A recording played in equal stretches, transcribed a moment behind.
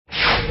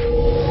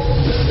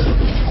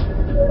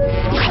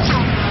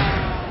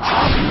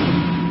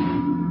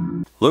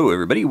Hello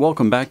everybody,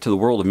 welcome back to the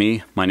World of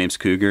Me. My name's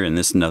Cougar and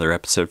this is another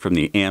episode from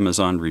the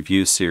Amazon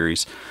review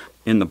series.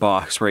 In the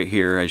box right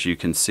here, as you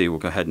can see, we'll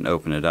go ahead and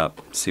open it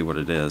up, see what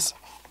it is.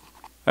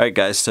 Alright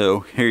guys,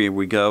 so here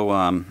we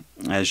go.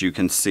 As you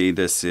can see,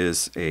 this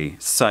is a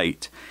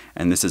site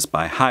and this is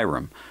by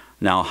HIRAM.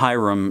 Now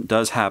HIRAM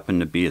does happen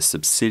to be a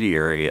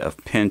subsidiary of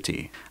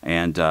Pinty,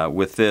 and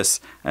with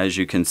this, as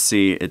you can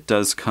see, it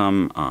does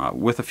come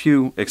with a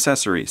few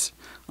accessories.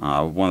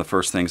 One of the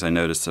first things I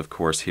noticed, of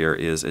course, here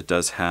is it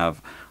does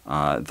have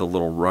the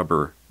little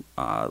rubber,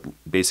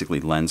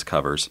 basically lens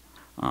covers.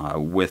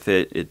 With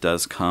it, it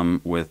does come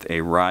with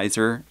a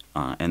riser,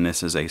 and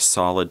this is a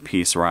solid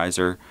piece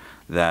riser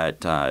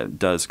that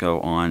does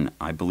go on,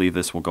 I believe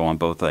this will go on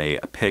both a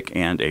pick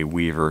and a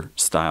weaver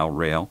style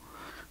rail.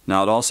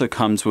 Now it also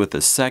comes with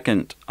a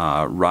second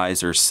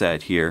riser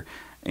set here,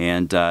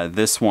 and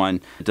this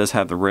one does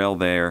have the rail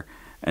there,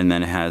 and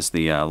then it has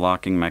the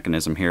locking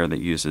mechanism here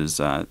that uses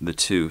the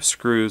two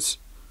screws,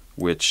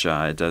 which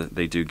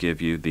they do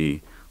give you the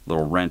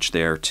little wrench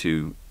there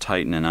to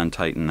tighten and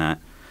untighten that.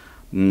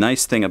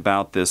 Nice thing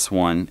about this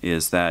one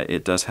is that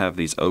it does have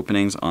these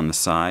openings on the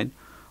side,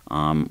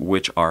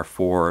 which are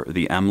for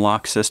the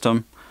M-lock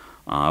system,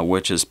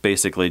 which is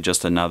basically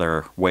just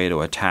another way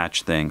to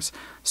attach things.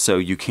 So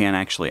you can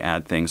actually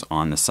add things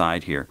on the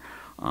side here.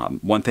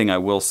 One thing I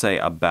will say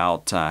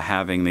about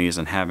having these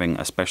and having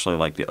especially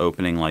like the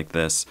opening like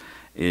this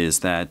is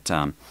that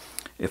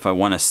if I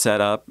want to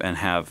set up and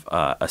have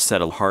a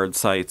set of hard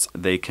sights,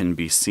 they can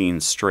be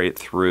seen straight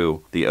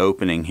through the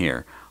opening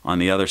here. On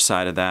the other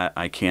side of that,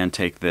 I can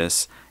take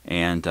this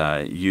and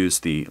use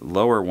the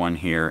lower one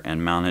here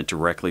and mount it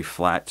directly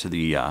flat to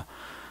the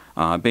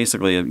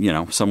basically, you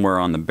know, somewhere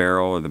on the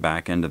barrel or the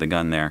back end of the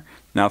gun there.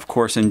 Now, of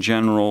course, in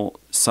general,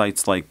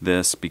 sights like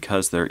this,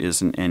 because there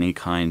isn't any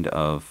kind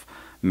of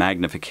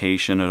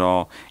magnification at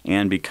all,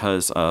 and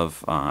because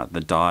of the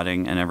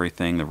dotting and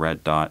everything, the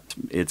red dot,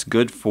 it's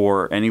good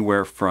for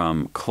anywhere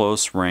from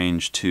close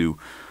range to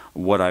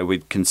what I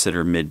would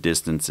consider mid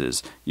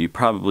distances. You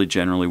probably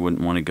generally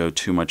wouldn't want to go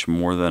too much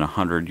more than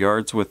 100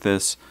 yards with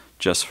this,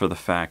 just for the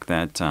fact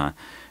that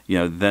you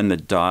know, then the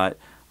dot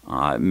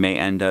may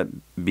end up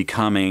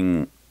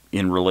becoming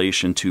in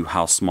relation to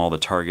how small the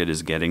target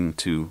is getting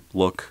to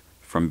look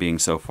from being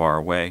so far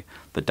away.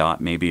 The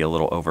dot may be a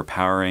little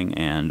overpowering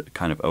and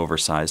kind of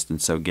oversized, and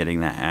so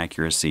getting that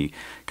accuracy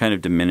kind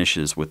of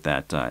diminishes with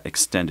that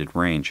extended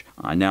range.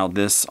 Now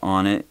this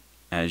on it,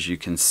 as you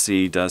can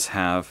see, does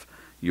have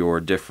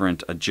your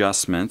different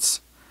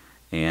adjustments,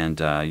 and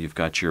you've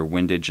got your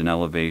windage and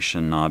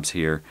elevation knobs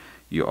here.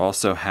 You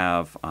also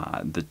have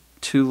the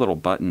two little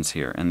buttons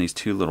here, and these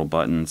two little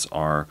buttons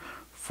are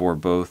for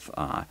both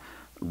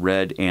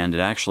red, and it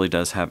actually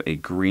does have a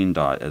green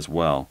dot as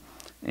well.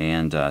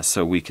 And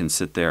so we can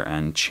sit there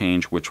and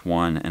change which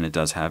one, and it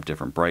does have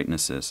different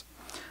brightnesses.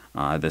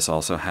 This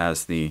also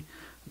has the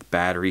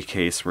battery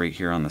case right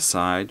here on the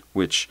side,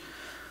 which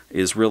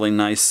is really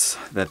nice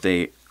that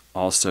they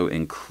also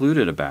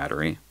included a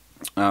battery.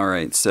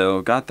 Alright,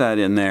 so got that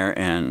in there,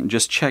 and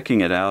just checking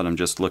it out, I'm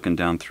just looking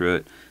down through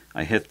it.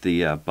 I hit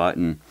the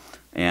button,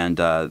 and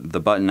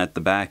the button at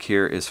the back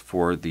here is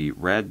for the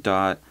red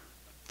dot.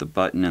 The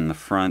button in the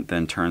front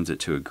then turns it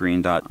to a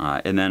green dot,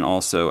 and then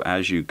also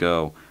as you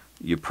go,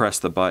 you press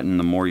the button.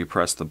 The more you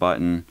press the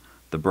button,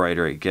 the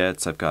brighter it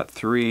gets. I've got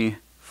 3,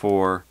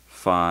 4,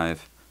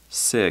 5,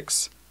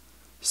 6,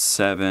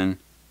 7,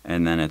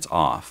 and then it's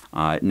off.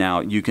 Now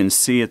you can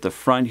see at the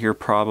front here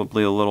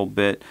probably a little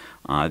bit.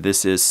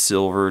 This is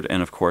silvered,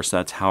 and of course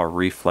that's how a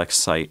reflex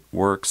sight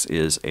works,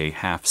 is a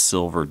half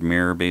silvered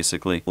mirror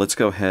basically. Let's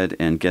go ahead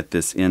and get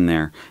this in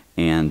there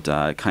and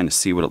kind of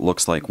see what it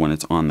looks like when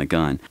it's on the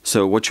gun.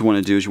 So what you want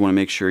to do is you want to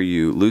make sure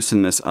you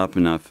loosen this up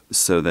enough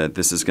so that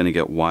this is going to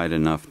get wide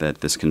enough that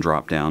this can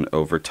drop down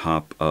over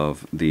top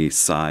of the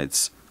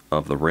sides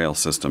of the rail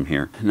system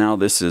here. Now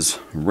this is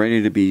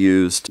ready to be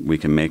used. We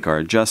can make our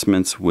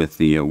adjustments with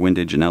the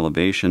windage and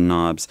elevation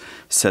knobs,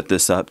 set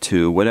this up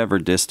to whatever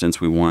distance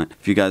we want.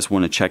 If you guys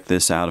want to check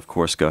this out, of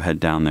course, go ahead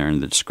down there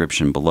in the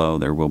description below.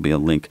 There will be a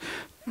link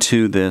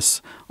to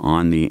this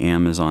on the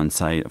Amazon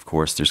site. Of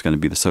course, there's going to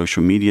be the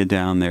social media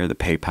down there, the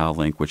PayPal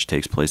link, which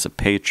takes place at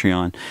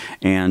Patreon,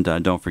 and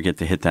don't forget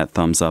to hit that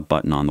thumbs up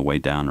button on the way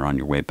down or on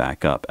your way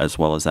back up, as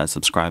well as that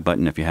subscribe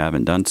button if you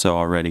haven't done so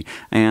already,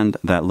 and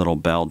that little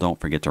bell. Don't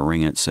forget to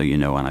ring it so you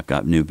know when I've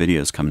got new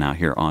videos coming out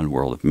here on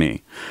World of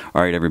Me.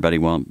 Alright everybody,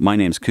 well, my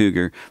name's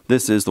Cougar.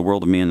 This is the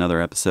World of Me,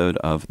 another episode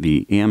of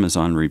the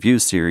Amazon review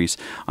series.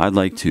 I'd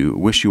like to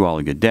wish you all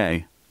a good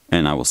day,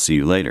 and I will see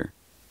you later.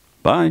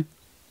 Bye!